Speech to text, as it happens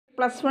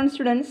+1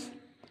 students,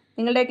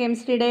 നിങ്ങളുടെ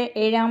കെമിസ്ട്രിയുടെ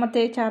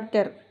 7ാമത്തെ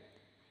chapter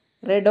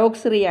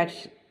redox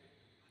reaction.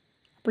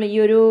 അപ്പോൾ ഈ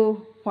ഒരു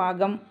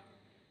ഭാഗം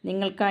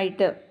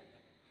നിങ്ങൾക്കായിട്ട്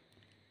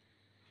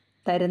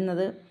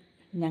തരുന്നത്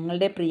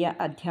ഞങ്ങളുടെ പ്രിയ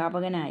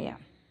അധ്യാപകനായ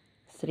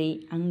ശ്രീ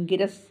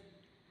അങ്കിരസ്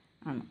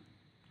ആണ്.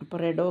 അപ്പോൾ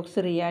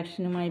റെഡോക്സ്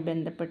റിയാക്ഷനുമായി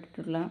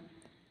ബന്ധപ്പെട്ടിട്ടുള്ള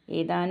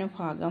ഏതാനും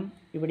ഭാഗം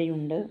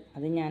ഇവിടെയുണ്ട്.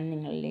 അത് ഞാൻ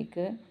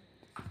നിങ്ങളിലേക്ക്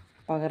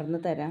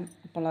പകർന്നു തരാം.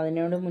 അപ്പോൾ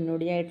അതിനോട്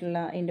മുന്നോടിയായിട്ടുള്ള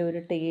അതിൻ്റെ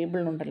ഒരു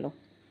ടേബിൾ ഉണ്ടല്ലോ,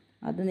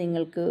 അത്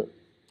നിങ്ങൾക്ക്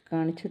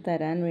കാണിച്ചു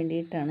തരാൻ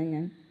വേണ്ടിയിട്ടാണ്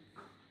ഞാൻ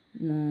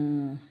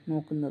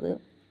നോക്കുന്നത്.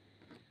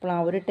 അപ്പോൾ ആ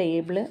ഒരു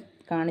ടേബിള്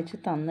കാണിച്ച്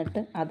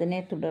തന്നിട്ട് അതിനെ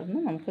തുടർന്ന്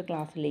നമുക്ക്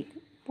ക്ലാസ്സിലേക്ക്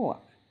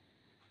പോവാം.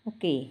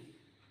 ഓക്കെ,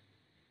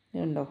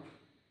 ഇതുണ്ടോ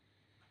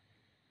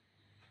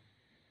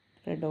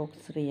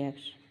റെഡോക്സ്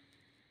റിയാക്ഷൻ.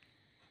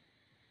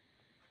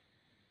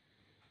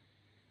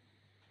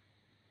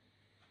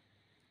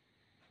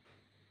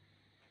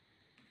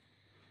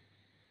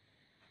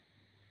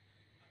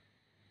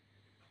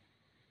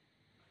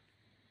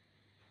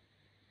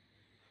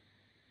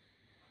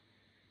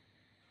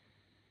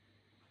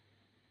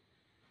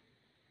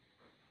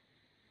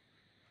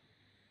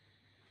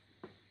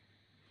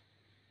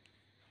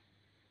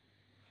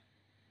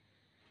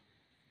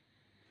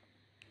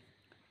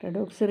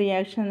 റെഡോക്സ്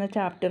റിയാക്ഷൻ എന്ന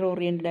ചാപ്റ്റർ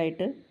ഓറിയൻറ്റഡ്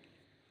ആയിട്ട്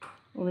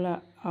ഉള്ള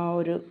ആ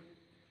ഒരു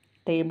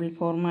ടേബിൾ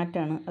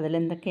ഫോർമാറ്റാണ്.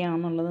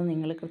 അതിലെന്തൊക്കെയാണെന്നുള്ളത്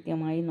നിങ്ങൾ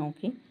കൃത്യമായി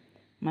നോക്കി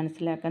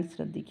മനസ്സിലാക്കാൻ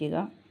ശ്രദ്ധിക്കുക.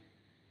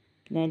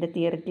 പിന്നെ അതിൻ്റെ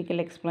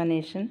തിയററ്റിക്കൽ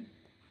എക്സ്പ്ലനേഷൻ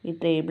ഈ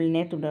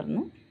ടേബിളിനെ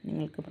തുടർന്ന്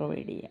നിങ്ങൾക്ക്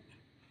പ്രൊവൈഡ് ചെയ്യാം.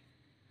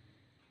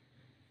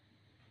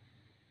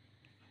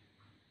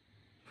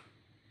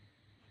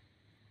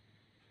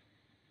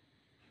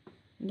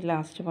 ഇത്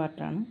ലാസ്റ്റ്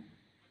പാർട്ടാണ്.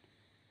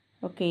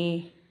 ഓക്കെ,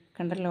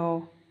 കണ്ടല്ലോ.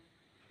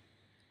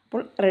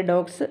 അപ്പോൾ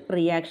റെഡോക്സ്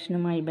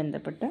റിയാക്ഷനുമായി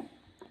ബന്ധപ്പെട്ട്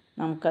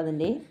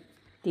നമുക്കതിൻ്റെ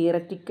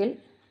തിയററ്റിക്കൽ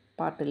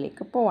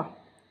പാർട്ടിലേക്ക് പോവാം.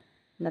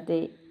 ഇന്നത്തെ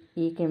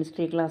ഈ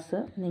കെമിസ്ട്രി ക്ലാസ്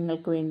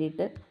നിങ്ങൾക്ക്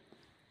വേണ്ടിയിട്ട്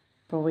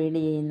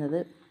പ്രൊവൈഡ് ചെയ്യുന്നത്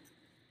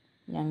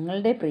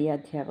ഞങ്ങളുടെ പ്രിയ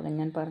അധ്യാപകൻ.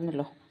 ഞാൻ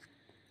പറഞ്ഞല്ലോ,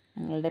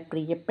 ഞങ്ങളുടെ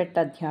പ്രിയപ്പെട്ട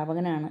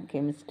അധ്യാപകനാണ്.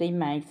 കെമിസ്ട്രി,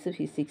 മാത്സ്,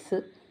 ഫിസിക്സ്,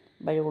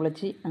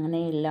 ബയോളജി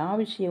അങ്ങനെ എല്ലാ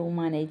വിഷയവും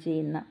മാനേജ്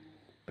ചെയ്യുന്ന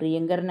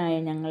പ്രിയങ്കരനായ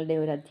ഞങ്ങളുടെ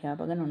ഒരു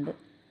അധ്യാപകനുണ്ട്,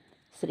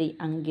 ശ്രീ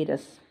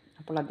അങ്കിരസ്.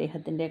 അപ്പോൾ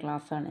അദ്ദേഹത്തിൻ്റെ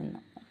ക്ലാസ്സാണ്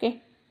ഇന്ന്. ഓക്കെ,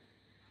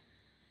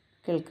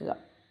 കേൾക്കുക.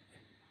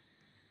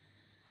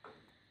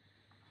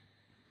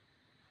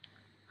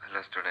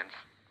 ഹലോ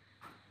സ്റ്റുഡൻസ്,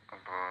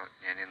 അപ്പോൾ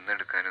ഞാൻ ഇന്ന്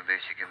എടുക്കാൻ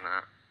ഉദ്ദേശിക്കുന്ന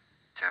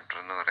ചാപ്റ്റർ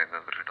എന്ന്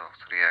പറയുന്നത്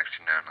റിഡോക്സ്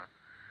റിയാക്ഷനാണ്.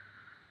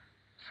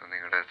 സോ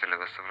നിങ്ങളുടെ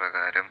സിലബസ്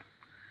പ്രകാരം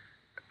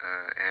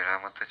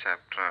 7ാമത്തെ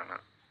ചാപ്റ്ററാണ്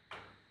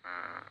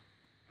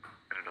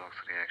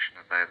റിഡോക്സ് റിയാക്ഷൻ.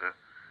 അതായത്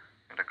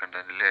നിങ്ങളുടെ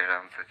കണ്ടന്റിൽ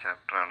 7ാമത്തെ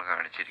ചാപ്റ്ററാണ്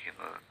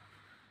കാണിച്ചിരിക്കുന്നത്.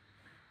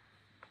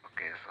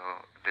 ഓക്കെ, സോ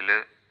ഇതിൽ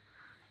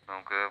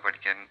നമുക്ക്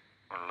പഠിക്കാൻ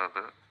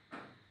ഉള്ളത്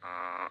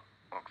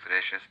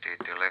ഓക്സിഡേഷൻ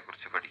സ്റ്റേറ്റുകളെ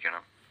കുറിച്ച്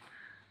പഠിക്കണം.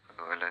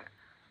 അതുപോലെ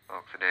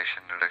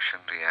ഓക്സിഡേഷൻ റിഡക്ഷൻ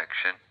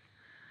റിയാക്ഷൻ,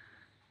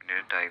 പിന്നെ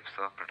ടൈപ്സ്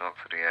ഓഫ്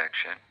റിഡോക്സ്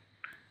റിയാക്ഷൻ.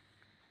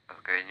 അത്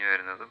കഴിഞ്ഞ്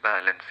വരുന്നത്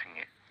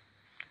ബാലൻസിങ്,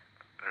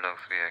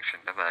 റിഡോക്സ്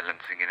റിയാക്ഷൻ്റെ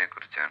ബാലൻസിങ്ങിനെ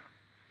കുറിച്ചാണ്.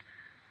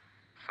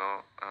 സോ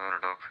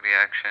റിഡോക്സ്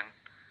റിയാക്ഷൻ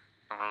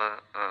നമ്മൾ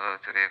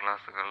ചെറിയ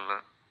ക്ലാസ്സുകളിൽ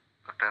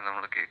തൊട്ടേ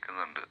നമ്മൾ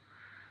കേൾക്കുന്നുണ്ട്.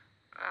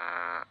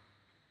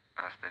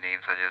 As the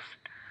name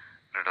suggest,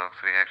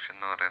 redox reaction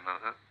എന്ന്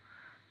പറയുന്നത്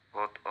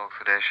ബോത്ത്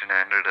ഓക്സിഡേഷൻ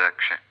ആൻഡ്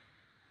റിഡക്ഷൻ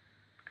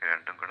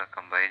രണ്ടും കൂടെ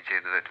കമ്പൈൻ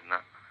ചെയ്ത് വരുന്ന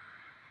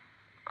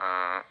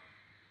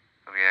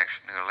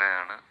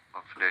റിയാക്ഷനുകളെയാണ്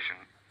ഓക്സിഡേഷൻ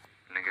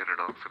അല്ലെങ്കിൽ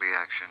റിഡോക്സ്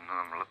റിയാക്ഷൻ എന്ന്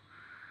നമ്മൾ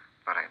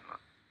പറയുന്നത്.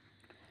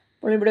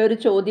 അപ്പോൾ ഇവിടെ ഒരു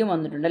ചോദ്യം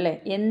വന്നിട്ടുണ്ടല്ലേ,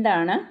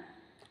 എന്താണ്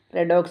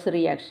റെഡോക്സ്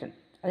റിയാക്ഷൻ?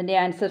 അതിൻ്റെ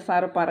ആൻസർ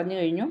സാറ് പറഞ്ഞു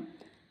കഴിഞ്ഞു.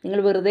 നിങ്ങൾ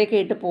വെറുതെ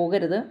കേട്ട്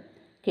പോകരുത്.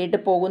 കേട്ട്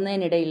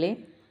പോകുന്നതിനിടയിൽ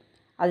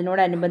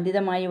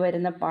അതിനോടനുബന്ധിതമായി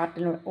വരുന്ന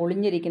പാർട്ടിൽ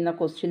ഒളിഞ്ഞിരിക്കുന്ന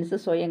ക്വസ്റ്റ്യൻസ്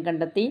സ്വയം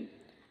കണ്ടെത്തി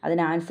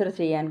അതിന് ആൻസർ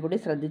ചെയ്യാൻ കൂടി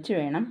ശ്രദ്ധിച്ചു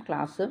വേണം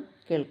ക്ലാസ്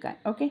കേൾക്കാൻ.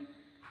 ഓക്കെ,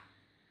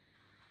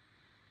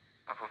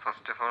 അപ്പോൾ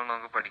ഫസ്റ്റ് ഓഫ് ഓൾ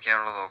നമുക്ക്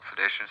പഠിക്കാനുള്ളത്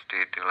ഓക്സിഡേഷൻ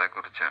സ്റ്റേറ്റുകളെ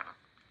കുറിച്ചാണ്.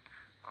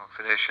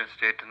 ഓക്സിഡേഷൻ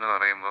സ്റ്റേറ്റ് എന്ന്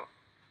പറയുമ്പോൾ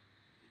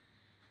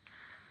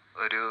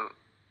ഒരു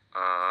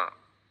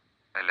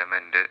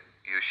എലമെന്റ്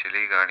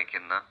യൂഷ്വലി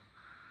കാണിക്കുന്ന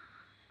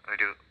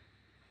ഒരു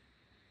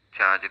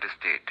ചാർജ്ഡ്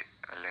സ്റ്റേറ്റ്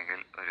അല്ലെങ്കിൽ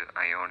ഒരു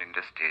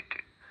അയോണിൻ്റെ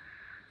സ്റ്റേറ്റ്,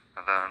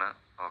 അതാണ്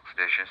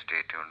ഓക്സിഡേഷൻ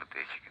സ്റ്റേറ്റ് കൊണ്ട്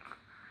ഉദ്ദേശിക്കുന്നത്.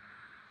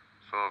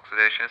 സോ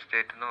ഓക്സിഡേഷൻ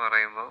സ്റ്റേറ്റ് എന്ന്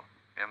പറയുമ്പോൾ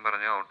ഞാൻ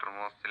പറഞ്ഞ ഔട്ടർ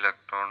മോസ്റ്റ്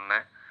ഇലക്ട്രോണിനെ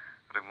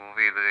റിമൂവ്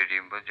ചെയ്ത്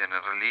കഴിയുമ്പോൾ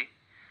ജനറലി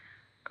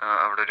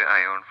അവിടെ ഒരു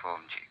അയോൺ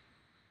ഫോം ചെയ്യും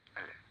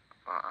അല്ലേ.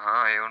 അപ്പോൾ ആ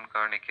അയോൺ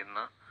കാണിക്കുന്ന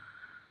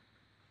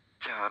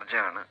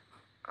ചാർജാണ്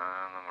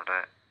നമ്മുടെ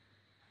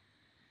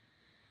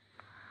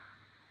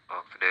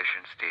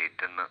ഓക്സിഡേഷൻ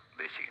സ്റ്റേറ്റ് എന്ന്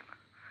ഉദ്ദേശിക്കുന്നത്.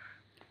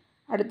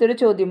 അടുത്തൊരു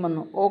ചോദ്യം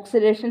വന്നു,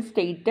 ഓക്സിഡേഷൻ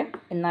സ്റ്റേറ്റ്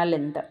എന്നാൽ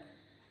എന്ത്?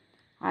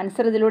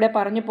 ആൻസർ ഇതിലൂടെ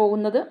പറഞ്ഞു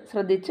പോകുന്നത്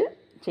ശ്രദ്ധിച്ച്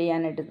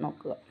ചെയ്യാനായിട്ട്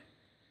നോക്കുക.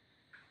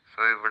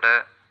 സോ ഇവിടെ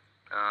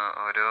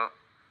ഓരോ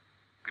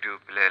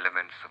ഗ്രൂപ്പിലെ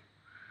എലമെൻസും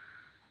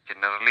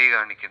ജനറലി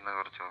കാണിക്കുന്ന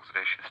കുറച്ച്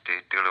ഓക്സിഡേഷൻ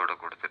സ്റ്റേറ്റുകൾ ഇവിടെ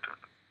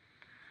കൊടുത്തിട്ടുണ്ട്.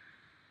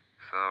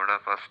 സോ ഇവിടെ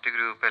ഫസ്റ്റ്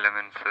ഗ്രൂപ്പ്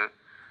എലമെൻസ്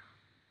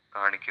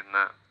കാണിക്കുന്ന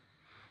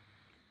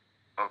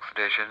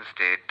ഓക്സിഡേഷൻ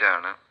സ്റ്റേറ്റ്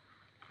ആണ്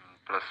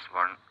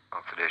 +1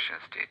 ഓക്സിഡേഷൻ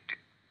സ്റ്റേറ്റ്.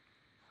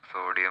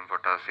 സോഡിയം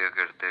പൊട്ടാസ്യം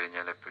ഒക്കെ എടുത്തു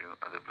കഴിഞ്ഞാൽ എപ്പോഴും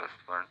അത്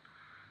 +1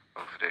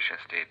 ഓക്സിഡേഷൻ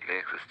സ്റ്റേറ്റിലേ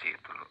എക്സിസ്റ്റ്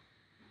ചെയ്യത്തുള്ളൂ.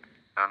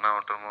 കാരണം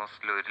ഔട്ടർ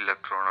മോസ്റ്റിൽ ഒരു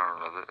ഇലക്ട്രോൺ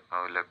ആണുള്ളത്. ആ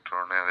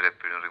ഇലക്ട്രോണെ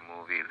അവരെപ്പോഴും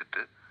റിമൂവ്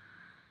ചെയ്തിട്ട്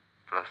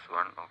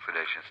 +1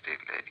 ഓക്സിഡേഷൻ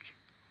സ്റ്റേറ്റിലായിരിക്കും.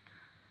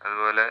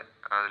 അതുപോലെ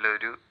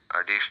അതിലൊരു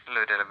അഡീഷണൽ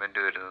ഒരു എലമെന്റ്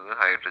വരുന്നത്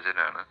ഹൈഡ്രജൻ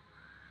ആണ്.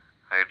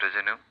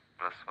 ഹൈഡ്രജനും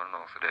 +1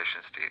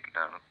 ഓക്സിഡേഷൻ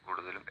സ്റ്റേറ്റിലാണ്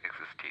കൂടുതലും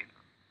എക്സിസ്റ്റ്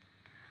ചെയ്യുന്നത്.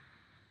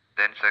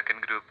 ദെൻ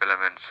സെക്കൻഡ് ഗ്രൂപ്പ്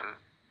എലമെന്റ്സ്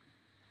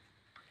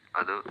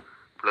അത്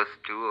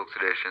 +2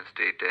 ഓക്സിഡേഷൻ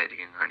സ്റ്റേറ്റ്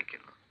ആയിരിക്കും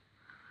കാണിക്കുന്നത്.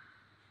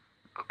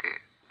 ഓക്കെ,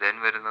 ദെൻ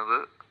വരുന്നത്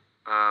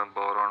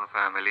ബോറോൺ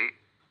ഫാമിലി,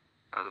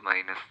 അത്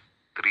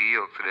 -3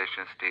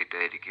 ഓക്സിഡേഷൻ സ്റ്റേറ്റ്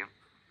ആയിരിക്കും.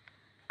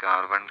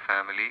 കാർബൺ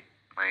ഫാമിലി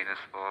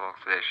 -4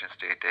 ഓക്സിഡേഷൻ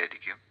സ്റ്റേറ്റ്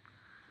ആയിരിക്കും.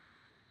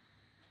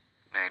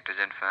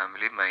 നൈട്രജൻ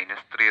ഫാമിലി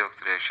 -3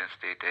 ഓക്സിഡേഷൻ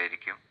സ്റ്റേറ്റ്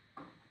ആയിരിക്കും.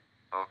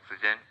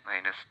 Oxygen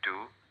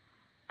 -2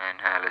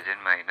 and halogen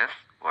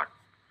 -1.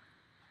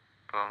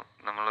 ഇപ്പം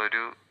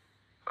നമ്മളൊരു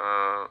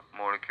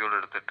മോളിക്യൂൾ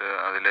എടുത്തിട്ട്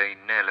അതിലെ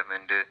ഇന്ന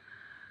എലമെന്റ്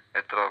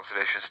എത്ര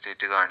ഓക്സിഡേഷൻ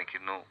സ്റ്റേറ്റ്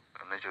കാണിക്കുന്നു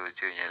എന്ന്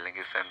ചോദിച്ചു കഴിഞ്ഞാൽ,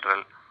 അല്ലെങ്കിൽ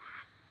സെൻട്രൽ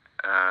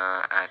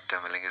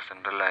ആറ്റം അല്ലെങ്കിൽ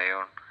സെൻട്രൽ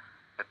അയോൺ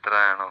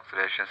എത്രയാണ്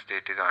ഓക്സിഡേഷൻ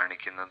സ്റ്റേറ്റ്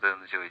കാണിക്കുന്നത്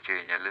എന്ന് ചോദിച്ചു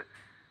കഴിഞ്ഞാൽ,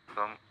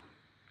 ഇപ്പം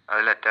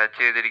അതിൽ അറ്റാച്ച്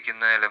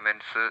ചെയ്തിരിക്കുന്ന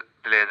എലമെന്റ്സ്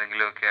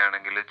ഇതിലേതെങ്കിലുമൊക്കെ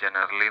ആണെങ്കിൽ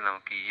ജനറലി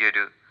നമുക്ക് ഈ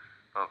ഒരു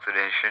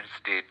ഓക്സിഡേഷൻ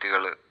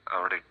സ്റ്റേറ്റുകൾ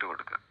അവിടെ ഇട്ട്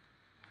കൊടുക്കാം.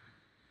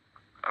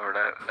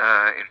 അവിടെ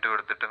ഇട്ട്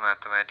കൊടുത്തിട്ട്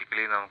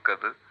മാത്തമാറ്റിക്കലി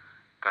നമുക്കത്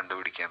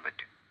കണ്ടുപിടിക്കാൻ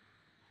പറ്റും.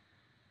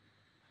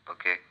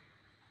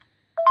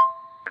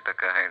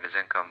 ഓക്കെ, ൊക്കെ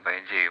ഹൈഡ്രജൻ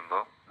കമ്പൈൻ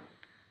ചെയ്യുമ്പോൾ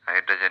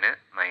ഹൈഡ്രജന്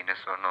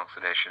 -1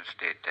 ഓക്സിഡേഷൻ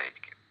സ്റ്റേറ്റ്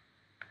ആയിരിക്കും.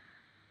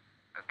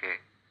 ഓക്കെ,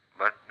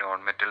 ബട്ട് നോൺ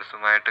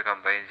മെറ്റൽസുമായിട്ട്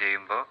കമ്പൈൻ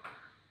ചെയ്യുമ്പോൾ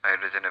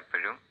ഹൈഡ്രജൻ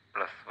എപ്പോഴും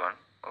 +1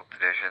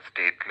 ഓക്സിഡേഷൻ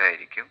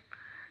സ്റ്റേറ്റിലായിരിക്കും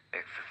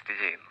എക്സിസ്റ്റ്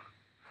ചെയ്യുന്നത്.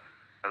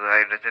 അത്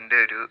ഹൈഡ്രജൻ്റെ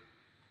ഒരു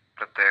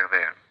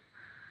പ്രത്യേകതയാണ്.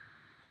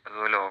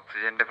 അതുപോലെ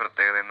ഓക്സിജൻ്റെ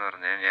പ്രത്യേകത എന്ന്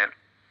പറഞ്ഞു കഴിഞ്ഞാൽ,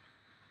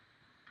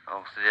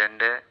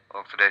 ഓക്സിജൻ്റെ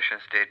ഓക്സിഡേഷൻ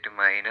സ്റ്റേറ്റ്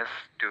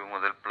 -2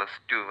 മുതൽ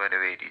 +2 വരെ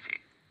വേരി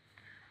ചെയ്യും.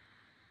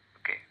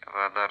 ഓക്കെ,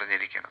 അപ്പോൾ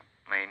അതറിഞ്ഞിരിക്കണം.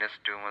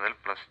 -2 മുതൽ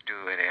 +2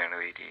 വരെയാണ്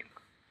വേരി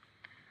ചെയ്യുന്നത്.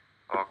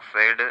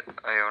 ഓക്സൈഡ്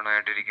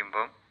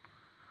അയോണായിട്ടിരിക്കുമ്പം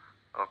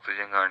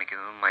ഓക്സിജൻ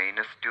കാണിക്കുന്നത്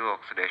 -2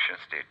 ഓക്സിഡേഷൻ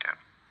സ്റ്റേറ്റ്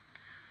ആണ്.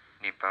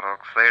 ഇനി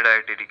പെറോക്സൈഡ്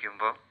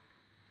ആയിട്ടിരിക്കുമ്പോൾ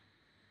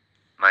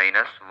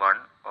 -1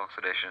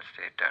 ഓക്സിഡേഷൻ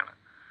സ്റ്റേറ്റ് ആണ്.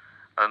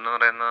 അതെന്ന്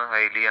പറയുന്നത്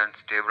ഹൈലി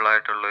അൺസ്റ്റേബിൾ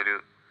ആയിട്ടുള്ളൊരു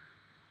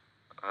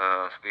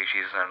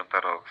സ്പീഷീസ് ആണ്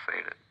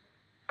പെറോക്സൈഡ്.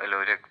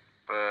 അതിലൊരു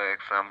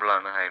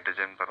എക്സാമ്പിളാണ്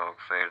ഹൈഡ്രജൻ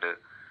പെറോക്സൈഡ്,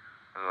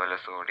 അതുപോലെ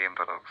സോഡിയം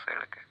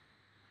പെറോക്സൈഡ് ഒക്കെ.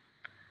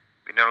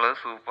 പിന്നെ ഉള്ളത്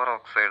സൂപ്പർ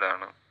ഓക്സൈഡ്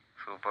ആണ്.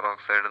 സൂപ്പർ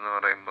ഓക്സൈഡ് എന്ന്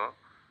പറയുമ്പോൾ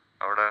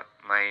അവിടെ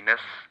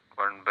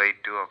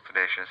 -1/2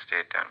 ഓക്സിഡേഷൻ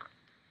സ്റ്റേറ്റ് ആണ്.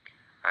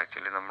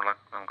 ആക്ച്വലി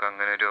നമുക്ക്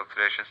അങ്ങനെ ഒരു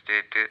ഓക്സിഡേഷൻ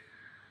സ്റ്റേറ്റ്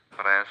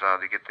പറയാൻ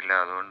സാധിക്കത്തില്ല.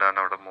 അതുകൊണ്ടാണ്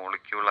അവിടെ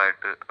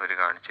മോളിക്യൂളായിട്ട് അവർ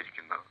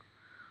കാണിച്ചിരിക്കുന്നത്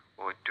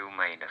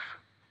O2-.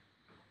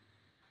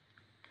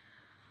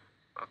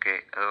 ഓക്കെ,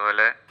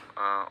 അതുപോലെ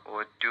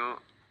O2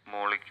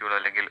 മോളിക്യൂൾ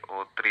അല്ലെങ്കിൽ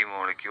O3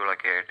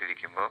 മോളിക്യൂളൊക്കെ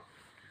ആയിട്ടിരിക്കുമ്പോൾ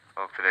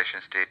ഓക്സിഡേഷൻ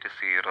സ്റ്റേറ്റ്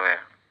 0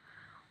 ആണ്.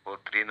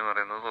 O3 എന്ന്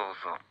പറയുന്നത്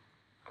ഓസോൺ.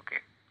 ഓക്കെ,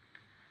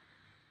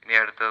 ഇനി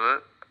അടുത്തത്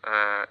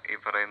ഈ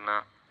പറയുന്ന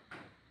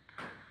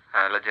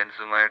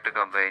ഹാലജൻസുമായിട്ട്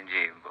കമ്പൈൻ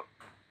ചെയ്യുമ്പോൾ,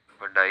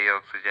 ഇപ്പോൾ ഡൈ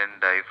ഓക്സിജൻ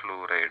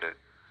ഡൈഫ്ലൂറൈഡ്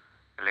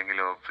അല്ലെങ്കിൽ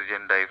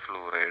ഓക്സിജൻ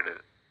ഡൈഫ്ലൂറൈഡ്,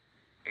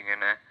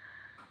 ഇങ്ങനെ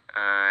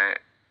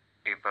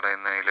ഈ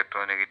പറയുന്ന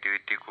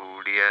ഇലക്ട്രോനെഗറ്റിവിറ്റി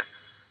കൂടിയ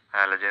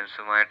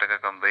ഹാലജൻസുമായിട്ടൊക്കെ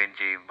കമ്പൈൻ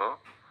ചെയ്യുമ്പോൾ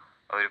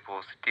അവർ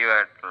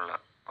പോസിറ്റീവായിട്ടുള്ള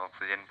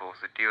ഓക്സിജൻ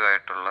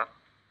പോസിറ്റീവായിട്ടുള്ള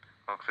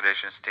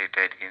ഓക്സിഡേഷൻ സ്റ്റേറ്റ്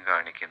ആയിരിക്കും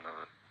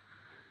കാണിക്കുന്നത്.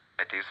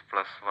 That is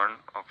 +1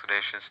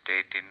 oxidation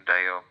state in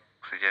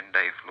ഡൈഓക്സിജൻ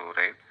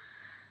ഡൈഫ്ലൂറൈഡ്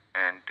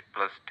and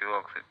 +2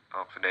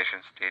 oxidation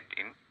state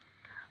in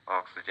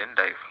oxygen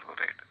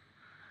ഡൈഫ്ലൂറൈഡ്.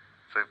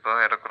 So ഇപ്പോൾ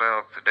ഏറെക്കുറെ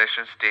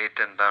ഓക്സിഡേഷൻ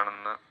സ്റ്റേറ്റ്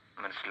എന്താണെന്ന്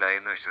മനസ്സിലായി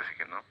എന്ന്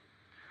വിശ്വസിക്കുന്നു.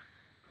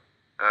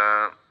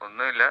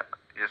 ഒന്നുമില്ല,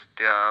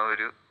 ജസ്റ്റ് ആ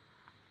ഒരു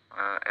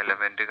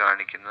എലമെന്റ്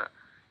കാണിക്കുന്ന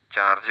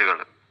ചാർജുകൾ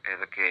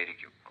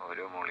ഏതൊക്കെയായിരിക്കും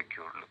ഓരോ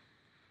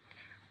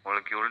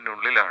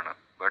മോളിക്യൂളിനുള്ളിലാണ്.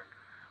 But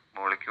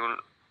molecule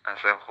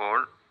as A whole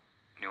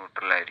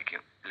neutral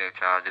ആയിരിക്കും, അല്ലെങ്കിൽ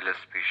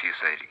ചാർജ്ലെസ്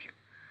സ്പീഷീസ് ആയിരിക്കും.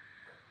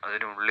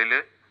 അതിനുള്ളിൽ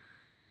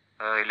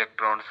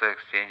ഇലക്ട്രോൺസ്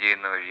എക്സ്ചേഞ്ച്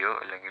ചെയ്യുന്ന വഴിയോ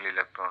അല്ലെങ്കിൽ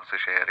ഇലക്ട്രോൺസ്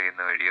ഷെയർ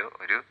ചെയ്യുന്ന വഴിയോ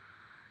ഒരു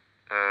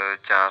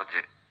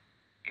ചാർജ്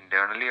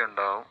ഇന്റേണലി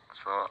ഉണ്ടാവും.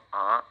 സോ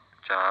ആ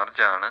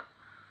ചാർജാണ്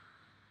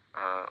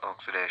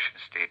ഓക്സിഡേഷൻ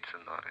സ്റ്റേറ്റ്സ്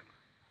എന്ന് പറയുന്നത്.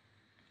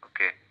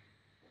 ഓക്കെ,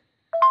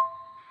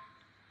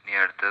 ഇനി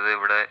അടുത്തത്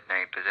ഇവിടെ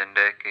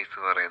നൈട്രജന്റെ കേസ്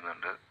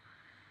പറയുന്നുണ്ട്.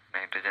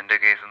 നൈട്രജന്റെ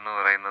കേസ് എന്ന്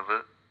പറയുന്നത്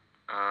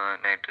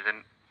നൈട്രജൻ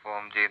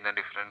ഫോം ചെയ്യുന്ന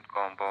ഡിഫറെൻറ്റ്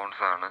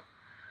കോമ്പൗണ്ട്സ് ആണ്.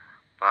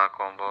 അപ്പോൾ ആ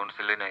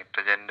കോമ്പൗണ്ട്സിൽ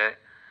നൈട്രജന്റെ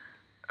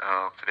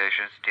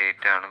ഓക്സിഡേഷൻ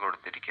സ്റ്റേറ്റ് ആണ്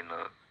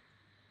കൊടുത്തിരിക്കുന്നത്.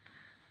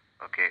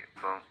 ഓക്കെ,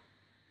 ഇപ്പം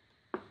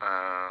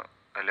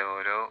അതിൽ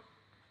ഓരോ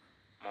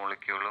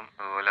മോളിക്യൂളും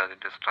അതുപോലെ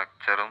അതിൻ്റെ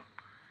സ്ട്രക്ചറും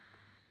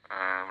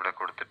ഇവിടെ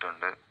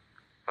കൊടുത്തിട്ടുണ്ട്.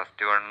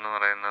 ഫസ്റ്റ് വൺ എന്ന്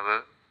പറയുന്നത്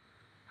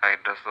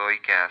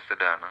ഹൈഡ്രസോയിക്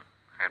ആസിഡ് ആണ്.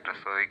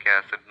 ഹൈഡ്രസോയിക്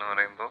ആസിഡ് എന്ന്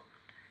പറയുമ്പോൾ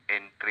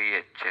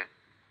N3H.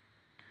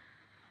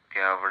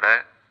 ഓക്കെ, അവിടെ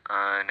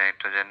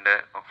നൈട്രജൻ്റെ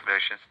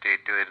ഓക്സിഡേഷൻ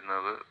സ്റ്റേറ്റ്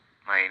വരുന്നത്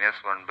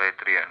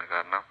 -1/3 ആണ്.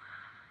 കാരണം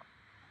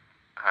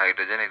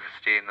ഹൈഡ്രജൻ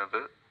എക്സിസ്റ്റ് ചെയ്യുന്നത്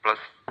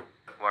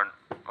 +1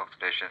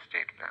 ഓക്സിഡേഷൻ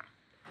സ്റ്റേറ്റിലാണ്.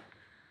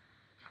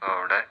 സോ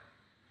അവിടെ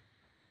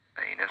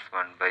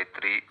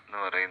 -1/3 എന്ന്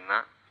പറയുന്ന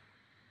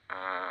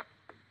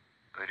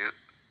ഒരു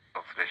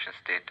ഓക്സിഡേഷൻ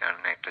സ്റ്റേറ്റാണ്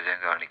നൈട്രജൻ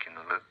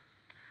കാണിക്കുന്നത്.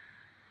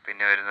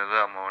 പിന്നെ വരുന്നത്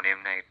അമോണിയം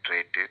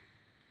നൈട്രേറ്റ്.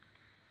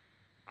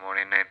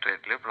 Ammonium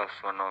നൈട്രേറ്റിൽ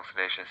 +1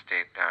 oxidation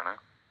സ്റ്റേറ്റാണ്.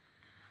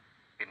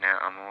 പിന്നെ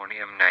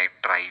ammonium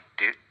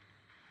nitrite.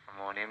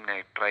 Ammonium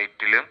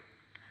നൈട്രൈറ്റിലും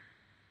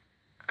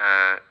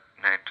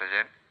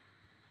nitrogen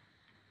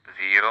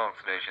 0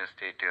 oxidation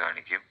state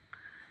കാണിക്കും.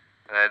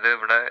 അതായത്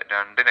ഇവിടെ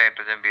 2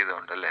 നൈട്രജൻ വീതം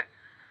ഉണ്ടല്ലേ.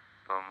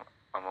 അപ്പം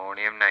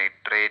അമോണിയം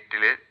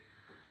നൈട്രേറ്റിൽ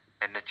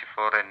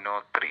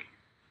NH4NO3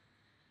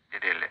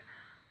 ശരിയല്ലേ.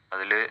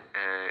 അതിൽ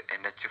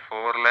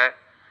NH4ലെ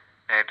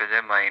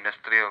നൈട്രജൻ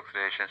 -3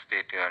 ഓക്സിഡേഷൻ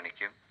സ്റ്റേറ്റ്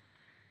കാണിക്കും.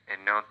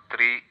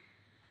 NO3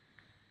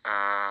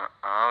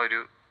 ആ ഒരു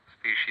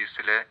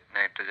സ്പീഷീസിലെ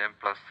നൈട്രജൻ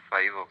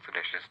 +5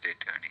 ഓക്സിഡേഷൻ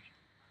സ്റ്റേറ്റ് കാണിക്കും.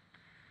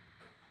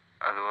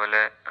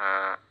 അതുപോലെ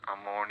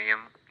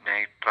അമോണിയം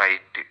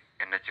നൈട്രൈറ്റ്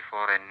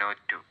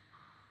NH4NO2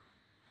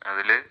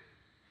 അതിൽ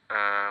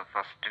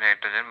first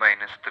nitrogen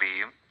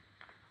 -3ഉം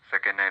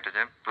second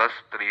nitrogen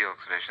 +3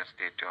 oxidation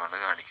സ്റ്റേറ്റുമാണ്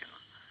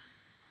കാണിക്കുന്നത്.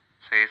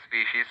 സോ ഈ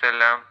സ്പീഷീസ്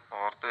എല്ലാം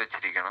ഓർത്ത്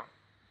വെച്ചിരിക്കണം.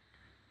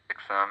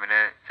 എക്സാമിന്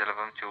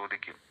ചിലപ്പം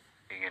ചോദിക്കും,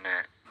 ഇങ്ങനെ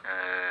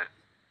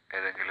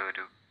ഏതെങ്കിലും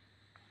ഒരു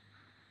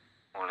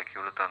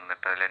മോളിക്യൂൾ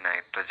തന്നിട്ട് അതിലെ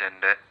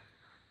നൈട്രജൻ്റെ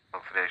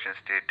ഓക്സിഡേഷൻ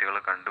സ്റ്റേറ്റുകൾ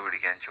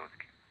കണ്ടുപിടിക്കാൻ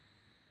ചോദിക്കും.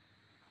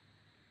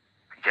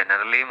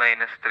 ജനറലി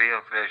 -3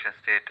 ഓക്സിഡേഷൻ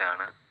സ്റ്റേറ്റ്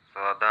ആണ്. സോ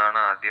അതാണ്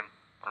ആദ്യം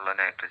ഉള്ള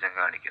നൈട്രജൻ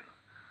കാണിക്കുന്നത്.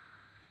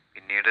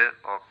 പിന്നീട്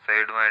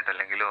ഓക്സൈഡുമായിട്ട്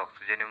അല്ലെങ്കിൽ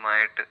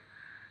ഓക്സിജനുമായിട്ട്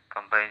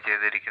കമ്പൈൻ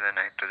ചെയ്തിരിക്കുന്ന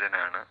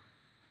നൈട്രജനാണ്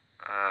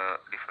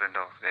ഡിഫറെൻ്റ്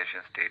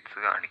ഓക്സിഡേഷൻ സ്റ്റേറ്റ്സ്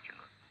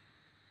കാണിക്കുന്നത്.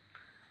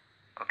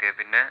 ഓക്കെ,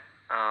 പിന്നെ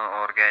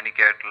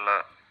ഓർഗാനിക് ആയിട്ടുള്ള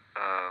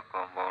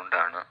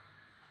കോമ്പൗണ്ടാണ്.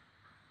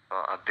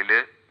 അപ്പോൾ അതിൽ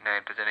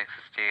നൈട്രജൻ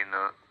എക്സിസ്റ്റ് ചെയ്യുന്ന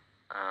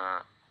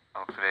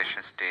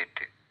ഓക്സിഡേഷൻ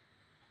സ്റ്റേറ്റ്,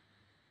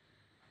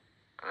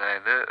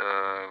 അതായത്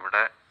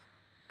ഇവിടെ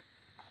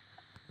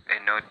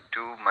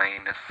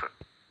NO2-,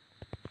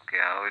 ഓക്കെ,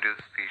 ആ ഒരു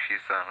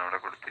സ്പീഷീസാണ് അവിടെ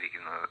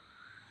കൊടുത്തിരിക്കുന്നത്,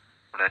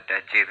 ഇവിടെ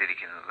അറ്റാച്ച്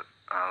ചെയ്തിരിക്കുന്നത്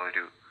ആ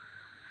ഒരു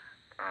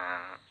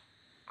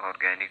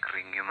ഓർഗാനിക്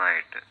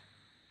റിങ്ങുമായിട്ട്.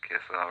 ഓക്കെ,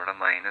 സോ അവിടെ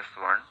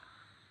 -1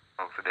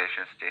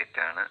 ഓക്സിഡേഷൻ സ്റ്റേറ്റ്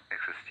ആണ്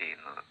എക്സിസ്റ്റ്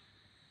ചെയ്യുന്നത്.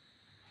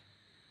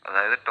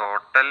 അതായത്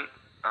ടോട്ടൽ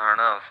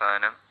ആണ്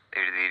അവസാനം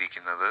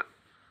എഴുതിയിരിക്കുന്നത്.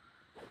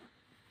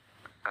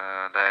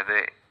 അതായത്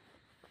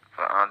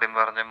ആദ്യം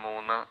പറഞ്ഞ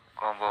 3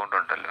 കോമ്പൗണ്ട്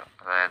ഉണ്ടല്ലോ,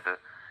 അതായത്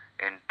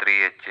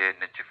N3H,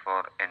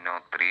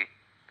 NH4NO3,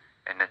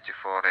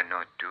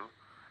 NH4NO2,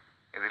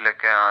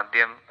 ഇതിലൊക്കെ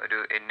ആദ്യം ഒരു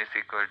N =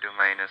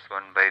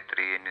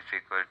 -1/3, N =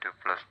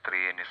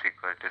 +3, N =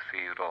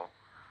 0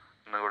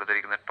 എന്ന്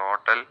കൊടുത്തിരിക്കുന്ന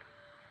ടോട്ടൽ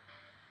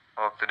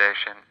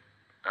ഓക്സിഡേഷൻ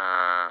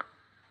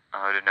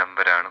ആ ഒരു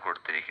നമ്പറാണ്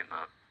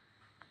കൊടുത്തിരിക്കുന്നത്.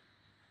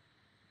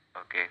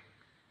 ഓക്കെ,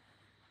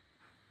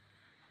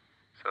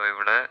 സോ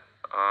ഇവിടെ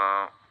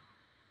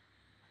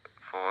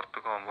 4th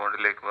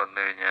കോമ്പൗണ്ടിലേക്ക് വന്നു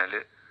കഴിഞ്ഞാൽ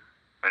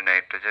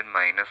നൈട്രജൻ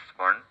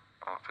 -1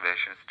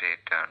 ഓക്സിഡേഷൻ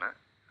സ്റ്റേറ്റ് ആണ്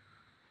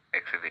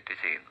എക്സിബിറ്റ്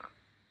ചെയ്യുന്നത്.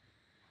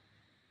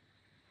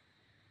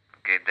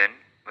 ഓക്കെ, ദെൻ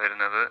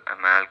വരുന്നത്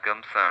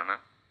അമാൽഗംസ് ആണ്.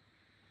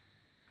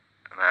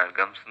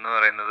 അമാൽഗംസ് എന്ന്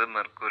പറയുന്നത്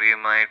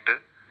മെർക്കുറിയുമായിട്ട്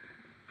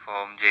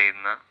ഫോം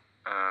ചെയ്യുന്ന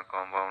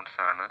കോമ്പൗണ്ട്സ്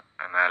ആണ്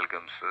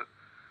അമാൽഗംസ്.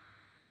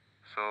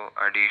 So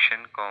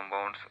addition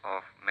compounds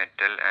of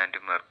metal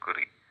and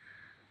mercury,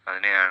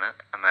 അതിനെയാണ്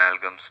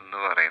അമാൽഗംസ് എന്ന്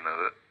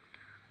പറയുന്നത്.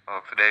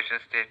 Oxidation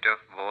state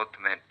of both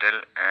metal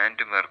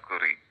and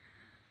mercury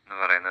എന്ന്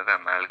പറയുന്നത്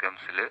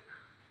അമാൽഗംസിൽ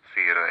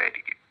 0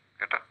 ആയിരിക്കും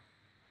കേട്ടോ.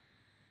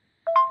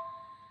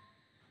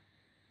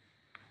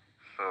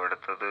 സോ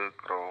അടുത്തത്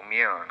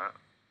ക്രോമിയം ആണ്.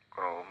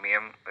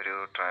 ക്രോമിയം ഒരു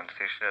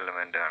ട്രാൻസിഷൻ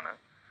എലമെൻ്റ് ആണ്.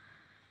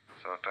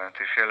 സോ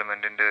ട്രാൻസിഷൻ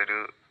എലമെൻറ്റിൻ്റെ ഒരു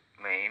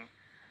മെയിൻ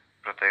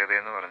പ്രത്യേകത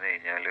എന്ന് പറഞ്ഞു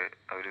കഴിഞ്ഞാൽ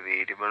ഒരു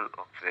വേരിയബിൾ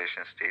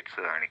ഓക്സിഡേഷൻ സ്റ്റേറ്റ്സ്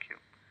കാണിക്കും.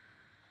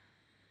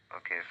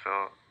 ഓക്കെ, സോ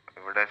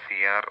ഇവിടെ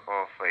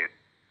CrO5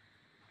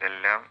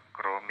 ഇതെല്ലാം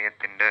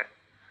ക്രോമിയത്തിൻ്റെ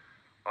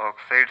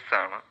ഓക്സൈഡ്സ്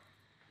ആണ്.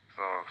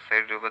 So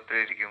oxide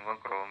രൂപത്തിലിരിക്കുമ്പോൾ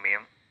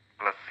chromium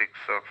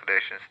 +6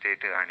 oxidation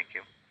state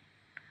കാണിക്കും.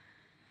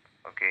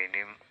 ഓക്കെ,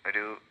 ഇനിയും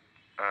ഒരു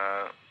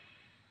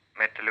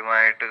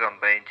മെറ്റലുമായിട്ട്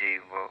കമ്പൈൻ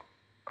ചെയ്യുമ്പോൾ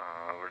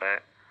ഇവിടെ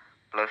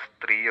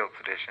 +3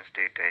 ഓക്സിഡേഷൻ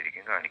സ്റ്റേറ്റ്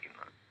ആയിരിക്കും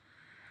കാണിക്കുന്നത്.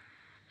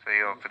 സോ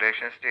ഈ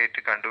ഓക്സിഡേഷൻ സ്റ്റേറ്റ്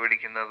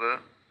കണ്ടുപിടിക്കുന്നത്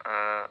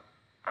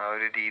ആ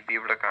ഒരു രീതി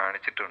ഇവിടെ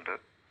കാണിച്ചിട്ടുണ്ട്.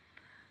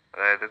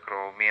 അതായത്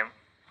ക്രോമിയം,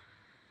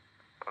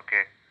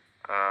 ഓക്കെ,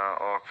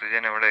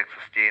 ഓക്സിജൻ ഇവിടെ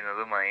എക്സിസ്റ്റ്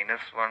ചെയ്യുന്നത്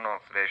 -1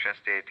 ഓക്സിഡേഷൻ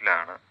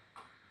സ്റ്റേറ്റിലാണ്.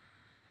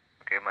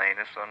 ഓക്കെ,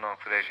 -1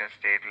 ഓക്സിഡേഷൻ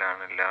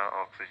സ്റ്റേറ്റിലാണ് എല്ലാ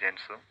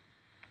ഓക്സിജൻസും.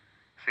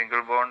 സിംഗിൾ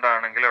ബോണ്ട്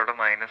ആണെങ്കിൽ അവിടെ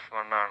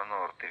 -1 ആണെന്ന്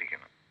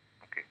ഓർത്തിരിക്കണം.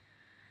 ഓക്കെ,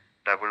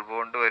 ഡബിൾ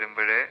ബോണ്ട്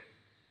വരുമ്പോഴേ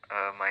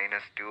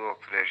 -2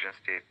 ഓക്സിഡേഷൻ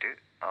സ്റ്റേറ്റ്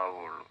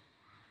ആവുള്ളൂ.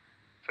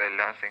 സോ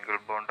എല്ലാം സിംഗിൾ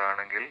ബോണ്ട്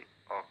ആണെങ്കിൽ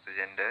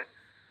ഓക്സിജൻ്റെ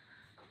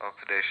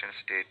ഓക്സിഡേഷൻ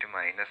സ്റ്റേറ്റ്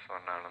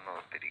 -1 ആണെന്ന്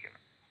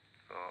ഓർത്തിരിക്കണം.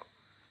 സോ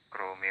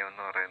ക്രോമിയം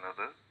എന്ന്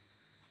പറയുന്നത്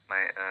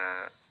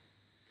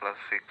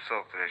 +6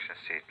 ഓക്സിഡേഷൻ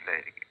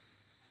സ്റ്റേറ്റിലായിരിക്കും.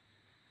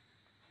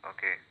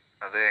 ഓക്കെ,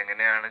 അത്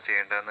എങ്ങനെയാണ്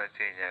ചെയ്യേണ്ടതെന്ന്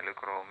വെച്ച് കഴിഞ്ഞാൽ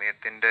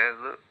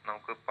ക്രോമിയത്തിൻ്റെത്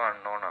നമുക്കിപ്പോൾ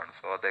അൺനോൺ ആണ്,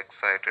 സോ അത്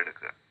എക്സ് ആയിട്ട്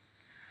എടുക്കുക.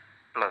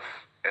 പ്ലസ്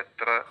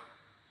എത്ര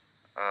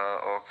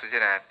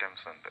ഓക്സിജൻ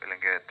ആറ്റംസ് ഉണ്ട്,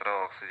 അല്ലെങ്കിൽ എത്ര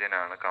ഓക്സിജൻ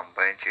ആണ്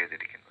കമ്പൈൻ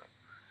ചെയ്തിരിക്കുന്നത്.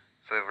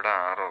 സോ ഇവിടെ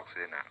 6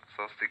 ഓക്സിജൻ ആണ്.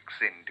 സോ 6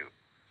 ഇൻറ്റു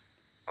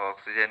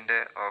ഓക്സിജൻ്റെ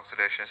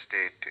ഓക്സിഡേഷൻ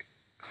സ്റ്റേറ്റ്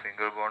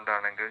സിംഗിൾ ബോണ്ട്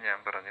ആണെങ്കിൽ ഞാൻ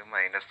പറഞ്ഞു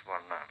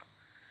 -1 ആണ്.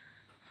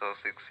 So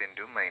 6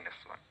 into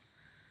 -1.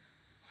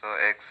 So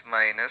X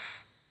minus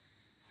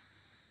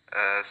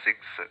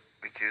 6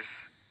 which is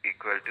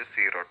equal to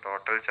 0.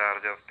 Total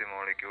charge of the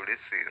molecule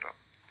is 0.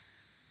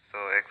 So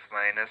X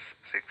minus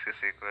 6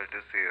 is equal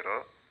to 0.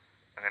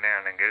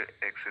 അങ്ങനെയാണെങ്കിൽ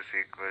എക്സ് ഇസ്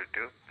ഈക്വൽ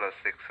ടു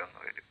 +6 എന്ന്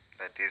വരും.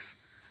 That is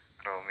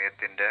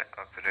ക്രോമിയത്തിൻ്റെ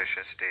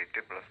oxidation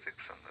state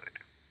 +6 എന്ന്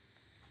വരും.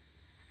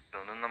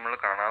 ഇതൊന്നും നമ്മൾ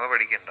കാണാതെ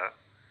പഠിക്കണ്ട.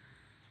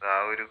 ആ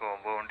ഒരു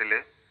കോമ്പൗണ്ടിൽ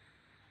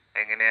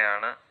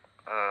എങ്ങനെയാണ്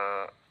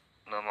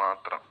എന്ന്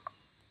മാത്രം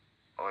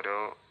ഓരോ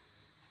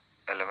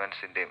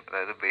എലമെൻസിൻ്റെയും,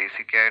 അതായത്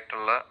ബേസിക്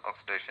ആയിട്ടുള്ള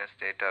ഓക്സിഡേഷൻ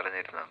സ്റ്റേറ്റ്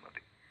അറിഞ്ഞിരുന്നാൽ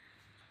മതി.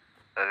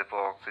 അതായത്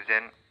ഇപ്പോൾ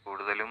ഓക്സിജൻ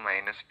കൂടുതലും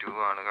 -2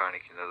 ആണ്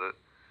കാണിക്കുന്നത്.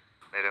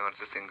 നേരെ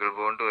മറിച്ച് സിംഗിൾ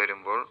ബോണ്ട്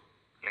വരുമ്പോൾ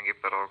അല്ലെങ്കിൽ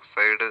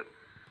പെറോക്സൈഡ്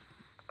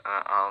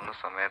ആവുന്ന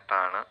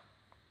സമയത്താണ്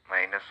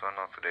 -1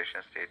 ഓക്സിഡേഷൻ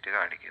സ്റ്റേറ്റ്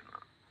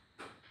കാണിക്കുന്നത്.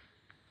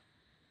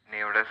 ഇനി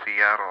ഇവിടെ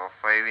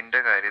CrO5ൻ്റെ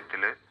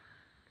കാര്യത്തിൽ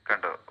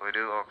കണ്ടോ,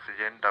 ഒരു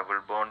ഓക്സിജൻ ഡബിൾ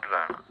ബോണ്ടഡ്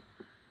ആണ്.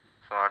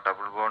 സോ ആ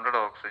double bonded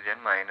oxygen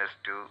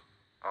 -2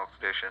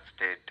 oxidation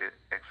state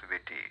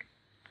exhibit ചെയ്യും.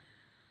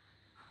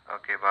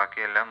 ഓക്കെ,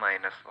 ബാക്കിയെല്ലാം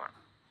 -1.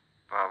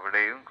 അപ്പോൾ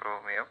അവിടെയും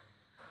ക്രോമിയം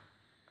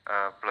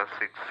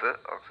 +6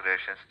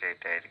 ഓക്സിഡേഷൻ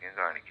സ്റ്റേറ്റ് ആയിരിക്കും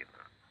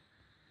കാണിക്കുന്നത്.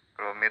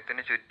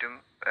 ക്രോമിയത്തിന് ചുറ്റും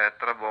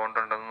എത്ര ബോണ്ട്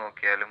ഉണ്ടെന്ന്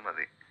നോക്കിയാലും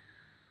മതി.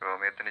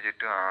 ക്രോമിയത്തിന്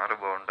ചുറ്റും 6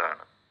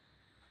 ബോണ്ടാണ്.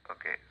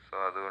 ഓക്കെ, സോ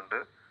അതുകൊണ്ട്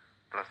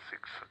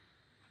 +6.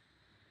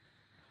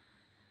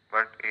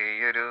 ബട്ട്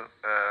ഈ ഒരു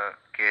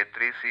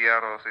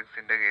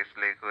K3CrO6ൻ്റെ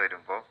കേസിലേക്ക്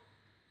വരുമ്പോൾ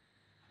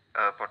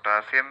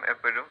പൊട്ടാസ്യം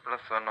എപ്പോഴും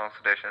 +1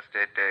 ഓക്സിഡേഷൻ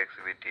സ്റ്റേറ്റ്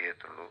എക്സിബിറ്റ്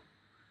ചെയ്യത്തുള്ളൂ.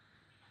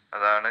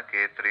 അതാണ്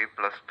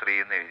K3+3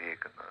 എന്ന്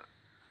എഴുതിയേക്കുന്നത്.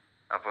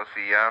 അപ്പോൾ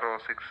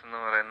CrO6 എന്ന്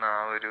പറയുന്ന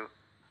ആ ഒരു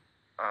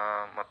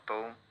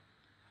മൊത്തവും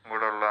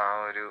കൂടെ ഉള്ള ആ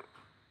ഒരു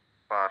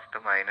പാർട്ട്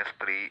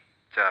 -3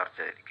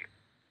 ചാർജ് ആയിരിക്കും.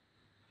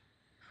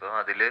 സോ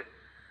അതിൽ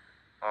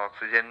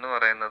ഓക്സിജൻ എന്ന്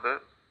പറയുന്നത്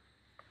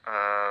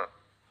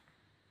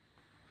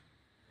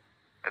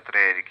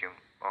എത്രയായിരിക്കും?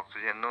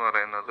 ഓക്സിജൻ എന്ന്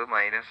പറയുന്നത്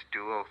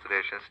 -2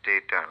 ഓക്സിഡേഷൻ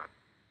സ്റ്റേറ്റ് ആണ്,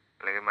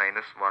 അല്ലെങ്കിൽ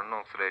 -1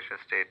 ഓക്സിഡേഷൻ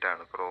സ്റ്റേറ്റ്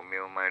ആണ്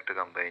ക്രോമിയവുമായിട്ട്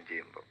കമ്പൈൻ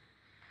ചെയ്യുമ്പോൾ.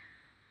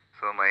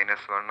 സോ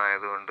 -1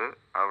 ആയതുകൊണ്ട്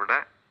അവിടെ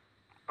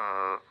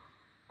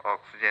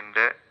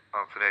ഓക്സിജൻ്റെ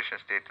ഓക്സിഡേഷൻ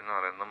സ്റ്റേറ്റ് എന്ന്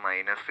പറയുന്നത്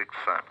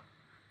 -6 ആണ്.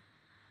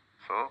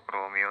 സോ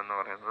ക്രോമിയം എന്ന്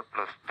പറയുന്നത്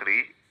 +3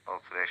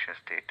 ഓക്സിഡേഷൻ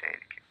സ്റ്റേറ്റ്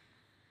ആയിരിക്കും.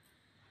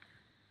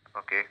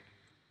 ഓക്കെ,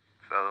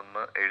 സോ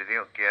അതൊന്ന് എഴുതി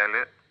നോക്കിയാൽ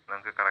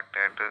നമുക്ക്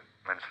കറക്റ്റായിട്ട്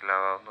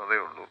മനസ്സിലാവാവുന്നതേ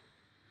ഉള്ളൂ.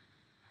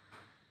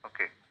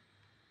 ഓക്കെ,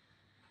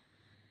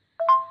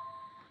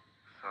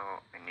 സോ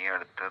ഇനി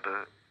അടുത്തത്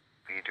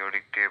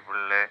പീരിയോഡിക്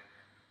ടേബിളിലെ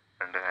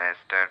 2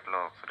 ഹയസ്റ്റ് ആയിട്ടുള്ള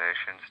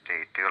ഓക്സിഡേഷൻ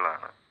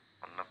സ്റ്റേറ്റുകളാണ്.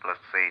 ഒന്ന്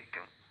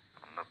 +8ഉം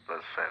ഒന്ന്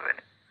 +7.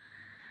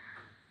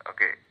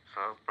 ഓക്കെ,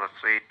 സോ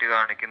 +8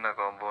 കാണിക്കുന്ന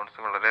കോമ്പൗണ്ട്സ്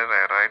വളരെ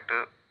റെയറായിട്ട്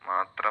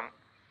മാത്രം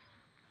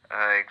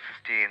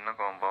എക്സിസ്റ്റ് ചെയ്യുന്ന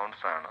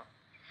കോമ്പൗണ്ട്സ് ആണ്.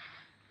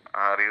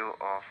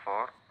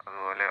 RuO4,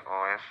 അതുപോലെ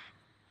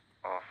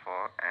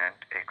OsO4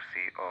 ആൻഡ്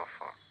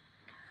XeO4.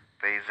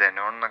 അപ്പോൾ ഈ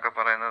xenon എന്നൊക്കെ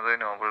പറയുന്നത്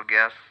നോബിൾ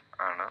ഗ്യാസ്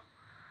ആണ്.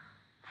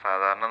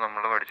 സാധാരണ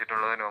നമ്മൾ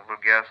പഠിച്ചിട്ടുള്ളത് നോബിൾ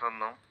ഗ്യാസ്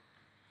ഒന്നും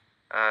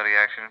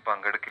റിയാക്ഷനിൽ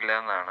പങ്കെടുക്കില്ല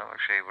എന്നാണ്.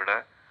 പക്ഷെ ഇവിടെ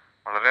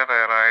വളരെ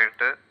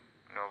റെയറായിട്ട്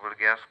നോബിൾ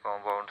ഗ്യാസ്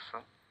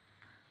കോമ്പൗണ്ട്സും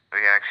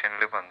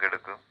റിയാക്ഷനിൽ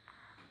പങ്കെടുക്കും.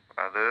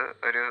 അത്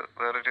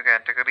വേറൊരു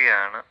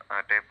കാറ്റഗറിയാണ് ആ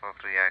ടൈപ്പ്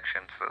ഓഫ്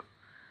റിയാക്ഷൻസ്.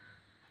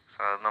 സോ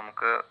അത്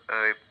നമുക്ക്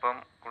ഇപ്പം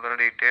കൂടുതൽ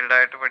ഡീറ്റെയിൽഡ്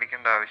ആയിട്ട്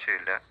പഠിക്കേണ്ട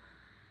ആവശ്യമില്ല.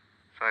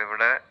 സോ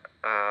ഇവിടെ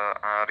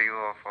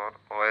RuO4,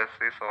 OS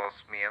is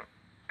osmium,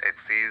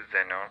 Xe is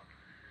xenon,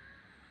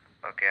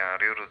 okay,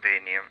 Ru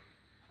റുതേനിയം.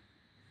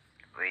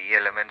 ഈ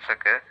എലമെൻസ്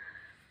ഒക്കെ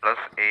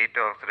 +8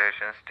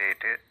 ഓക്സിഡേഷൻ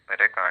സ്റ്റേറ്റ്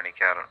വരെ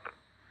കാണിക്കാറുണ്ട്.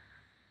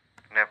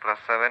 പിന്നെ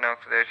 +7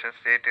 ഓക്സിഡേഷൻ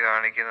സ്റ്റേറ്റ്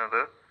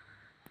കാണിക്കുന്നത്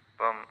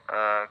ഇപ്പം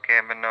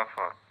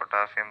KMnO4,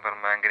 potassium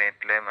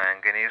പെർമാംഗനേറ്റിലെ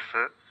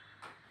manganese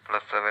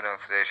 +7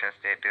 oxidation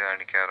state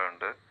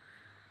കാണിക്കാറുണ്ട്.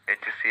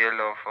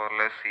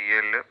 HClO4ലെ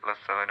Cl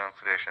 +7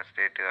 ഓക്സിഡേഷൻ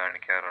സ്റ്റേറ്റ്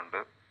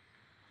കാണിക്കാറുണ്ട്.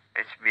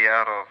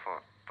 HBrO4,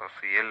 ഇപ്പോൾ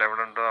Cl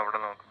എവിടെ ഉണ്ടോ അവിടെ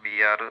നമുക്ക്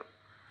Br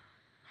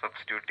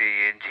സബ്സ്റ്റിറ്റ്യൂട്ട്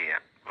ചെയ്യുകയും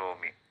ചെയ്യാം,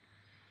 bromine.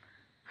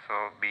 So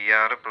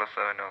Br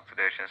 +7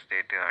 oxidation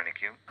state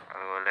കാണിക്കും.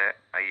 അതുപോലെ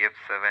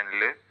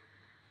IF7ൽ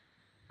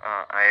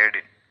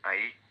അയഡിൻ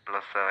I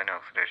 +7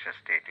 ഓക്സിഡേഷൻ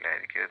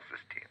സ്റ്റേറ്റിലായിരിക്കും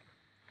എക്സിസ്റ്റ് ചെയ്യുന്നത്.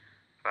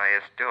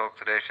 ഹയസ്റ്റ്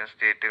ഓക്സിഡേഷൻ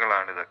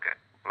സ്റ്റേറ്റുകളാണ് ഇതൊക്കെ.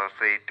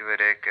 +8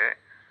 വരെയൊക്കെ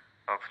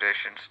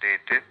ഓക്സിഡേഷൻ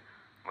സ്റ്റേറ്റ്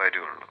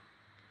വരുള്ളൂ.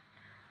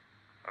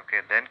 ഓക്കെ,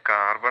 ദെൻ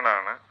കാർബൺ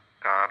ആണ്.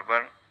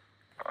 കാർബൺ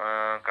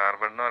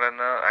എന്ന്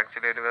പറയുന്നത്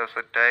ആക്ച്വലി ഒരു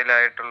വെർസറ്റൈൽ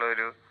ആയിട്ടുള്ള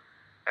ഒരു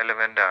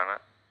എലമെൻ്റ് ആണ്.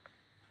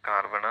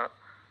 കാർബണ്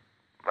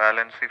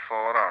വാലൻസി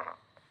 4 ആണ്.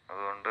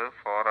 അതുകൊണ്ട്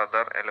 4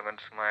 അതർ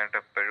എലമെൻസുമായിട്ട്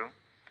എപ്പോഴും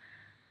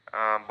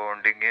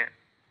ബോണ്ടിങ്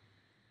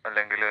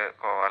അല്ലെങ്കിൽ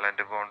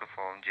കോവാലൻ്റ് ബോണ്ട്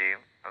ഫോം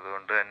ചെയ്യും.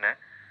 അതുകൊണ്ട് തന്നെ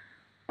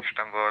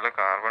ഇഷ്ടംപോലെ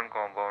കാർബൺ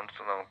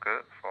കോമ്പൗണ്ട്സ് നമുക്ക്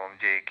ഫോം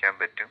ചെയ്യിക്കാൻ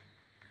പറ്റും.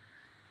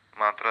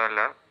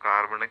 മാത്രമല്ല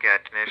കാർബണ്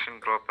കാറ്റിനേഷൻ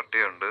പ്രോപ്പർട്ടി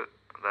ഉണ്ട്.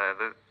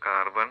 അതായത്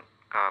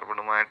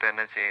കാർബണുമായിട്ട്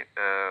തന്നെ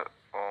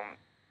ഫോം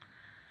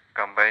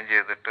കമ്പൈൻ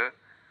ചെയ്തിട്ട്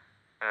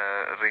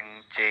റിംഗ്,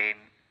 ചെയിൻ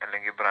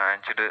അല്ലെങ്കിൽ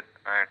ബ്രാഞ്ച്ഡ്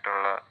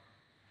ആയിട്ടുള്ള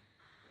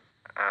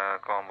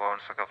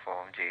കോമ്പൗണ്ട്സ് ഒക്കെ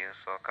ഫോം ചെയ്യും.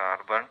 സോ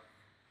കാർബൺ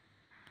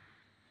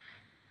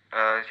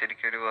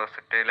ശരിക്കും ഒരു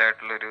വേഴ്സറ്റൈൽ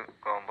ആയിട്ടുള്ളൊരു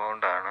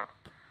കോമ്പൗണ്ടാണ്.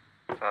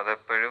 സോ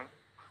അതെപ്പോഴും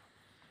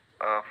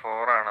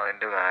 4 ആണ്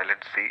അതിൻ്റെ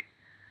valency.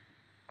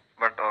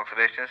 But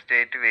oxidation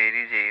state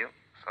vary ചെയ്യും.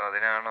 സോ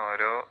അതിനാണ്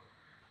ഓരോ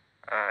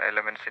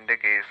എലമെൻസിൻ്റെ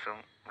കേസും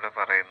ഇവിടെ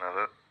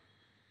പറയുന്നത്.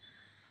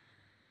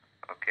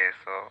 ഓക്കെ,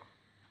 സോ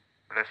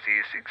ഇവിടെ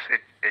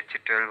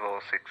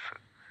C6H12O6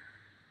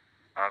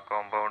 ആ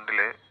കോമ്പൗണ്ടിൽ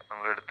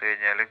നമ്മൾ എടുത്തു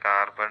കഴിഞ്ഞാൽ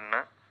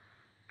കാർബണിന്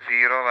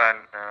 0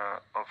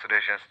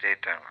 ഓക്സിഡേഷൻ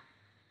സ്റ്റേറ്റ് ആണ്.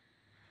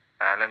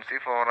 വാലൻസി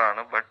 4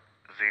 ആണ്, ബട്ട്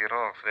 0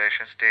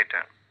 ഓക്സിഡേഷൻ സ്റ്റേറ്റ്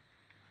ആണ്.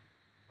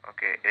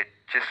 ഓക്കെ,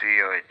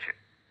 HCOH,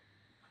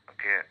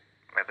 ഓക്കെ,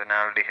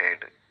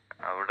 മെഥനാൾഡിഹൈഡ്,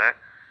 അവിടെ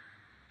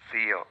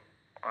CO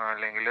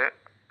അല്ലെങ്കിൽ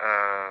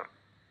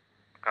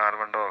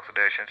കാർബണിൻ്റെ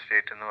ഓക്സിഡേഷൻ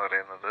സ്റ്റേറ്റ് എന്ന്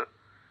പറയുന്നത്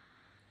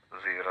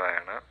 0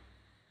 ആണ്.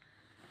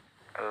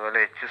 അതുപോലെ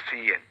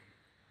HCN,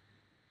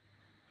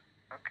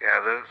 ഓക്കെ,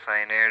 അത്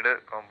സൈനൈഡ്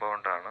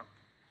കോമ്പൗണ്ടാണ്,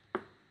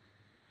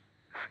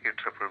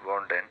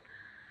 C�BN.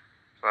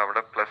 സോ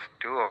അവിടെ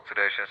 +2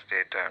 ഓക്സിഡേഷൻ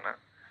സ്റ്റേറ്റ് ആണ്.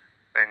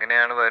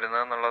 എങ്ങനെയാണ്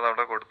വരുന്നത് എന്നുള്ളത്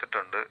അവിടെ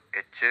കൊടുത്തിട്ടുണ്ട്.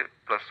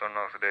 H+1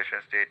 oxidation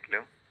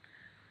സ്റ്റേറ്റിലും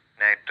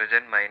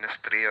nitrogen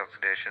 -3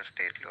 oxidation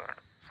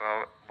സ്റ്റേറ്റിലുമാണ്. So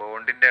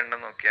ബോണ്ടിൻ്റെ എണ്ണം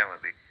നോക്കിയാൽ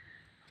മതി.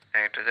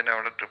 നൈട്രജൻ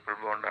അവിടെ ട്രിപ്പിൾ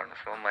ബോണ്ടാണ്,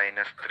 സോ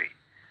 -3.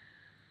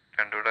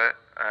 രണ്ടുകൂടെ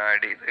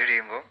ആഡ് ചെയ്ത്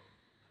കഴിയുമ്പോൾ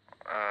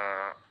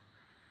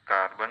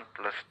കാർബൺ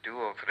 +2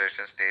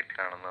 ഓക്സിഡേഷൻ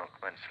സ്റ്റേറ്റിലാണെന്ന് നമുക്ക്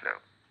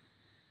മനസ്സിലാവും.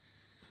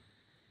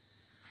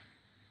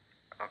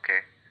 ഓക്കെ,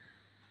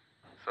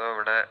 സോ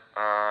ഇവിടെ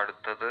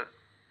അടുത്തത്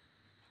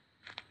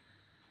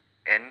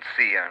NC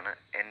ആണ്.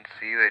 NC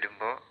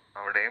വരുമ്പോൾ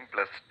അവിടെയും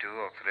 +2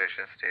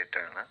 ഓക്സിഡേഷൻ സ്റ്റേറ്റ്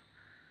ആണ്.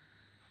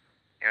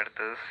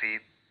 അടുത്തത്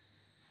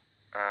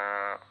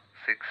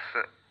C6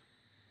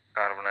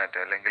 കാർബണാറ്റ്,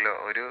 അല്ലെങ്കിൽ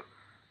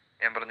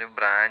ഞാൻ പറഞ്ഞു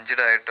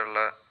ബ്രാഞ്ച്ഡ് ആയിട്ടുള്ള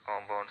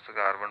കോമ്പൗണ്ട്സ്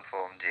കാർബൺ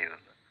ഫോം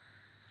ചെയ്യുന്നത്.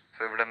 സോ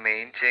ഇവിടെ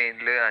മെയിൻ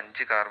ചെയിനിൽ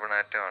 5 കാർബൺ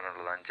ആറ്റം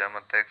ആണുള്ളത്.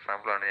 5ാമത്തെ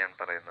എക്സാമ്പിളാണ് ഞാൻ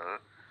പറയുന്നത്.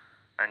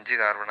 5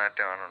 കാർബൺ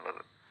ആറ്റം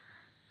ആണുള്ളത്.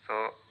 സോ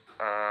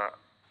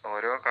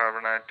ഓരോ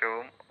കാർബൺ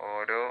ആറ്റവും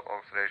ഓരോ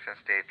ഓക്സിഡേഷൻ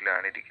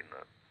സ്റ്റേറ്റിലാണ്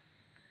ഇരിക്കുന്നത്.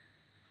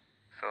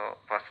 So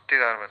first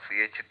carbon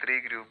CH3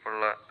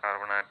 ഗ്രൂപ്പുള്ള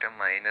carbon atom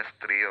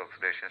 -3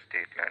 oxidation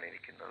സ്റ്റേറ്റിലാണ്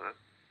ഇരിക്കുന്നത്.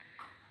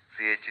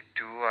 CH2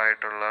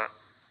 ആയിട്ടുള്ള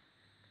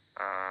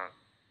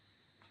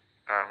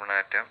കാർബൺ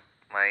ആറ്റം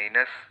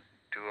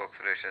 -2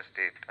 ഓക്സിഡേഷൻ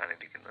സ്റ്റേറ്റിലാണ്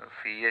ഇരിക്കുന്നത്.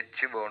 CH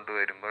ബോണ്ട്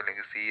വരുമ്പോൾ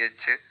അല്ലെങ്കിൽ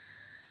CH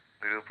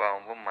ഗ്രൂപ്പ്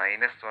ആകുമ്പോൾ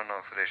 -1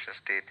 ഓക്സിഡേഷൻ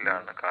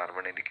സ്റ്റേറ്റിലാണ്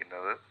കാർബൺ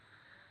ഇരിക്കുന്നത്.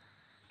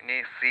 ഇനി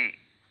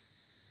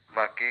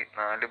ബാക്കി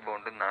 4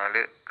 ബോണ്ട് 4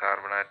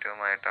 കാർബൺ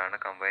ആറ്റവുമായിട്ടാണ്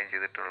കമ്പൈൻ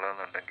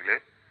ചെയ്തിട്ടുള്ളതെന്നുണ്ടെങ്കിൽ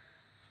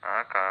ആ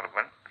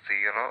കാർബൺ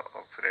 0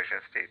 ഓക്സിഡേഷൻ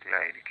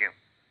സ്റ്റേറ്റിലായിരിക്കും.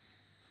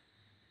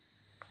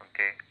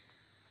 ഓക്കെ,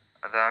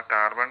 അത് ആ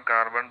കാർബൺ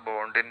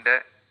ബോണ്ടിന്റെ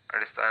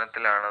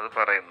അടിസ്ഥാനത്തിലാണ് അത്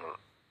പറയുന്നത്.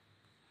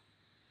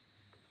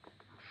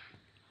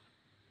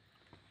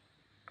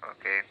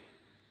 ഓക്കെ,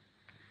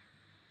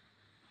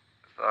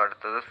 സോ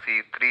അടുത്തത്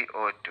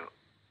C3O2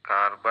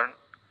 കാർബൺ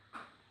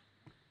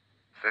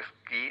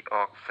സെസ്കി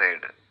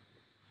ഓക്സൈഡ്.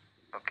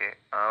 ഓക്കെ,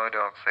 ആ ഒരു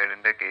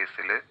ഓക്സൈഡിന്റെ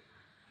കേസിൽ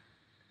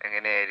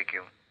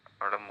എങ്ങനെയായിരിക്കും?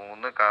 അവിടെ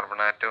 3 കാർബൺ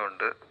ആറ്റം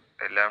ഉണ്ട്,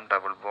 എല്ലാം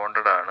ഡബിൾ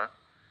ബോണ്ടഡ് ആണ്.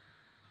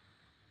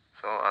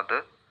 സോ അത്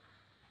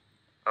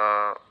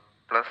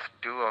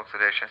 +2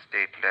 ഓക്സിഡേഷൻ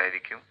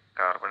സ്റ്റേറ്റിലായിരിക്കും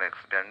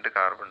 2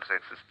 കാർബൺസ്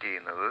എക്സിസ്റ്റ്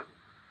ചെയ്യുന്നത്.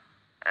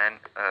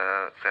 And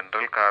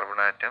central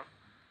carbon atom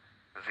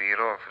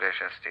 0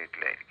 oxidation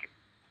സ്റ്റേറ്റിലായിരിക്കും.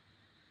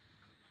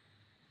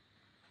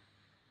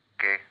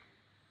 Okay,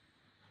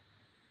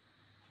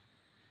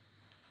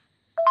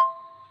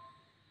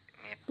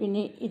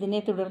 പിന്നെ ഇതിനെ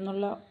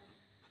തുടർന്നുള്ള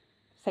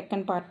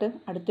സെക്കൻഡ് പാർട്ട്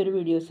അടുത്തൊരു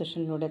വീഡിയോ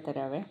സെഷനിലൂടെ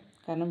തരാവേ.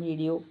 കാരണം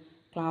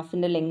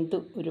ക്ലാസ്സിൻ്റെ ലെങ്ത്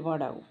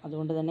ഒരുപാടാകും.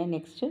 അതുകൊണ്ട് തന്നെ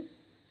നെക്സ്റ്റ്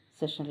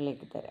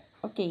സെഷനിലേക്ക് തരാം.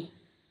 Okay,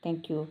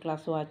 thank you.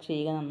 Class watch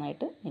ചെയ്യുക,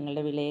 നന്നായിട്ട്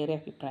നിങ്ങളുടെ വിലയേറിയ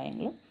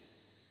അഭിപ്രായങ്ങൾ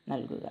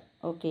നൽകുക.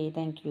 Okay,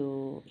 thank you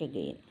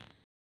again.